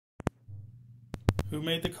Who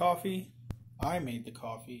made the coffee? I made the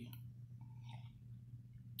coffee.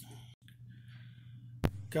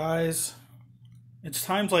 Guys, it's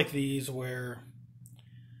times like these where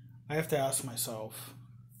I have to ask myself,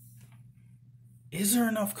 is there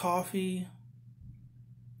enough coffee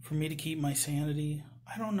for me to keep my sanity?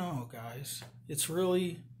 I don't know, guys. It's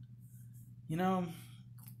really,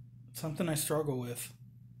 something I struggle with.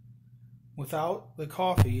 Without the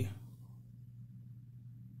coffee,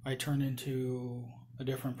 I turn into a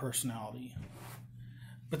different personality.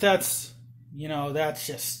 But that's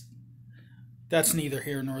neither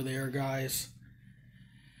here nor there, guys.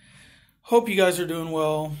 Hope you guys are doing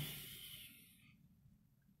well.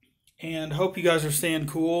 And hope you guys are staying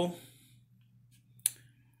cool.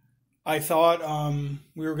 I thought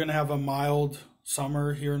we were going to have a mild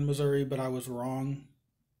summer here in Missouri, but I was wrong.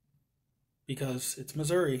 Because it's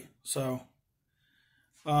Missouri. So,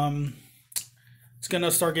 it's going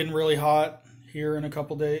to start getting really hot here in a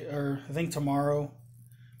couple days, or I think tomorrow.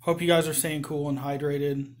 Hope you guys are staying cool and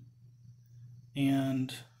hydrated.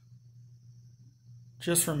 And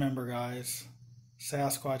just remember, guys,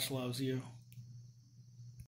 Sasquatch loves you.